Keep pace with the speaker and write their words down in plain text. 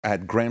I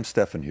had Graham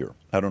Stephan here.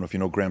 I don't know if you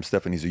know Graham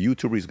Stephan. He's a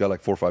YouTuber. He's got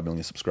like 4 or 5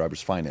 million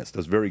subscribers. Finance.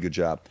 Does a very good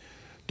job.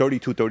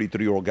 32,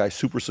 33-year-old guy,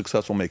 super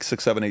successful, makes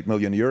 6, 7, 8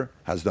 million a year,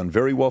 has done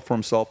very well for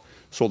himself,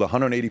 sold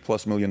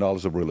 $180+ million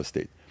of real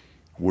estate.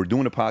 We're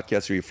doing a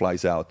podcast here. He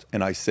flies out.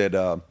 And I said,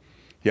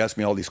 he asked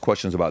me all these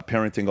questions about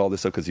parenting, all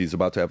this stuff, because he's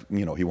about to have,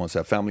 he wants to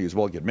have family as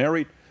well, get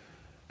married.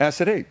 And I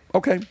said, hey,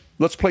 okay,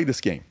 let's play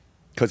this game.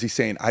 Because he's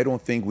saying, I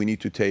don't think we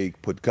need to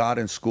put God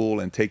in school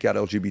and take out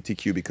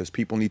LGBTQ because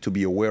people need to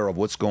be aware of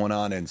what's going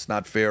on, and it's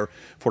not fair.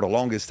 For the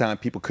longest time,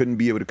 people couldn't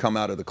be able to come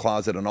out of the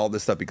closet and all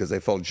this stuff because they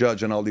felt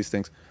judged and all these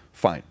things.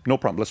 Fine, no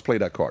problem. Let's play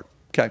that card.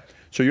 Okay,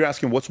 so you're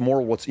asking what's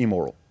moral, what's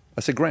immoral.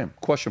 I said, Graham,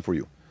 question for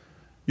you.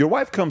 Your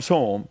wife comes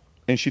home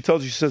and she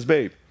tells you, she says,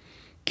 babe,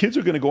 kids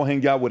are going to go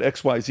hang out with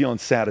XYZ on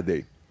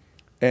Saturday.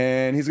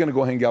 And he's going to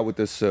go hang out with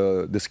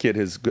this kid,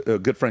 his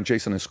good friend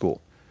Jason in school.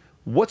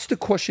 What's the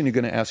question you're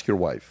going to ask your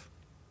wife?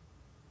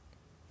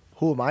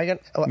 Who am I going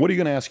to... What are you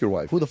going to ask your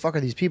wife? Who the fuck are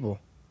these people?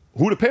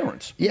 Who are the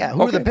parents? Yeah,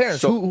 who are the parents?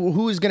 So,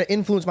 who is going to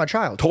influence my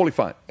child? Totally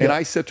fine. Yeah. And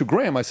I said to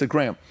Graham,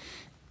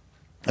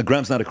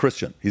 Graham's not a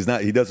Christian. He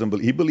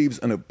believes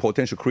in a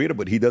potential creator,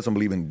 but he doesn't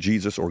believe in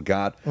Jesus or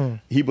God.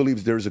 He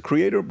believes there's a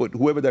creator, but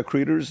whoever that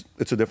creator is,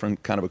 it's a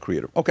different kind of a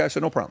creator. Okay, I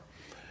said, no problem.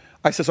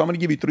 I said, so I'm going to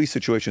give you 3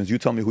 situations. You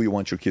tell me who you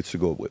want your kids to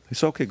go with. He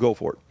said, okay, go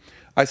for it.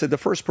 I said, the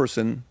first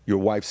person, your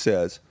wife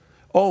says,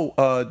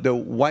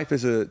 the wife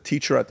is a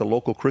teacher at the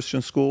local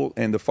Christian school,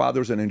 and the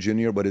father's an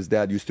engineer, but his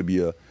dad used to be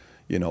a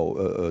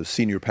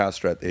senior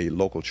pastor at a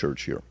local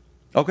church here.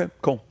 Okay,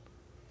 cool.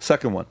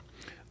 Second one,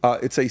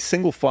 it's a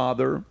single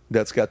father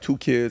that's got 2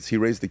 kids. He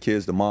raised the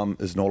kids. The mom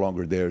is no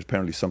longer there.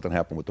 Apparently something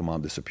happened with the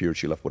mom, disappeared.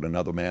 She left with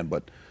another man,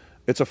 but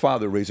it's a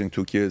father raising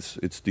 2 kids.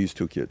 It's these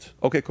 2 kids.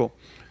 Okay, cool.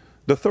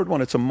 The third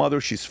one, it's a mother.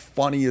 She's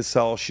funny as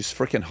hell. She's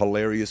freaking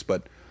hilarious,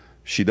 but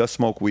she does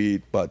smoke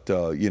weed, but,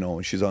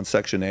 she's on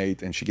Section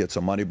 8 and she gets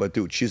some money. But,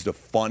 dude, she's the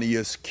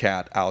funniest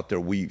cat out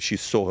there. She's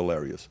so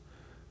hilarious.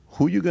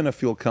 Who you going to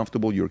feel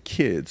comfortable, your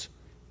kids,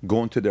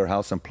 going to their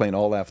house and playing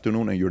all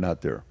afternoon and you're not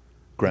there?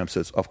 Graham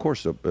says, of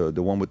course,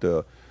 the one with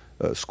the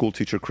school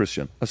teacher,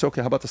 Christian. I said,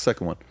 okay, how about the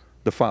second one?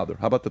 The father.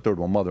 How about the third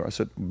one? Mother. I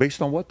said,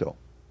 based on what, though?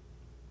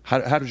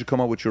 How did you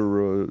come up with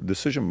your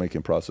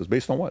decision-making process?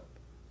 Based on what?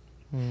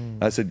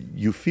 I said,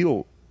 you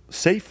feel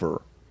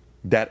safer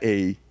that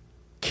a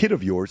kid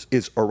of yours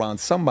is around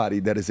somebody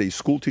that is a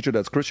school teacher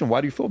that's Christian. Why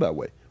do you feel that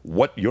way?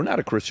 What? You're not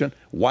a Christian.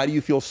 Why do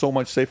you feel so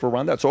much safer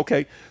around that? So,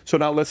 okay, so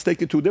now let's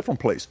take it to a different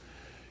place.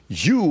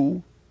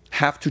 You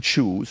have to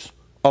choose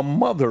a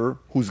mother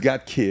who's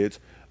got kids.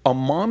 A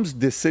mom's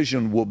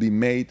decision will be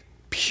made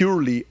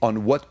purely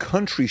on what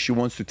country she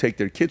wants to take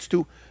their kids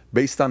to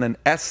based on an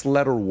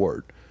S-letter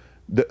word.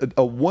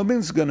 A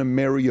woman's going to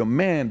marry a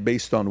man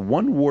based on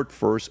one word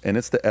first, and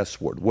it's the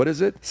S word. What is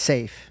it?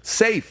 Safe.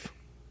 Safe.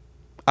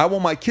 I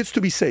want my kids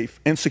to be safe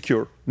and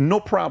secure. No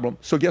problem.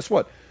 So guess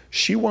what?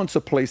 She wants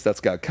a place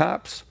that's got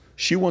cops.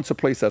 She wants a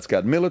place that's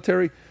got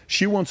military.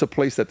 She wants a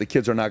place that the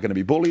kids are not going to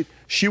be bullied.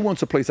 She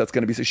wants a place that's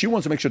going to be safe. She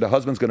wants to make sure the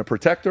husband's going to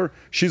protect her.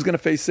 She's going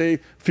to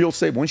feel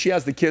safe. When she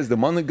has the kids, the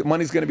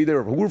money's going to be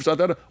there.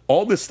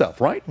 All this stuff,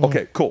 right?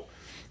 Okay, cool.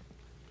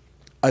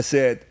 I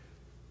said,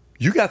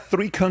 you got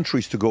 3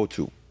 countries to go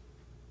to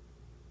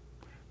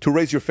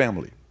raise your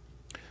family.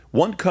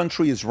 One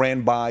country is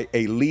ran by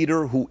a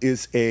leader who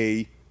is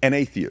an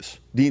atheist.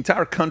 The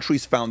entire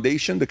country's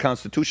foundation, the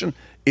Constitution,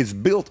 is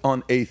built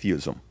on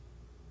atheism.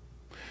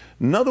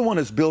 Another one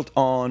is built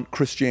on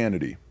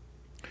Christianity.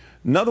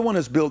 Another one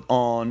is built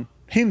on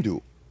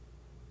Hindu.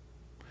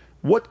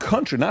 What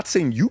country, not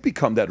saying you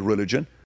become that religion,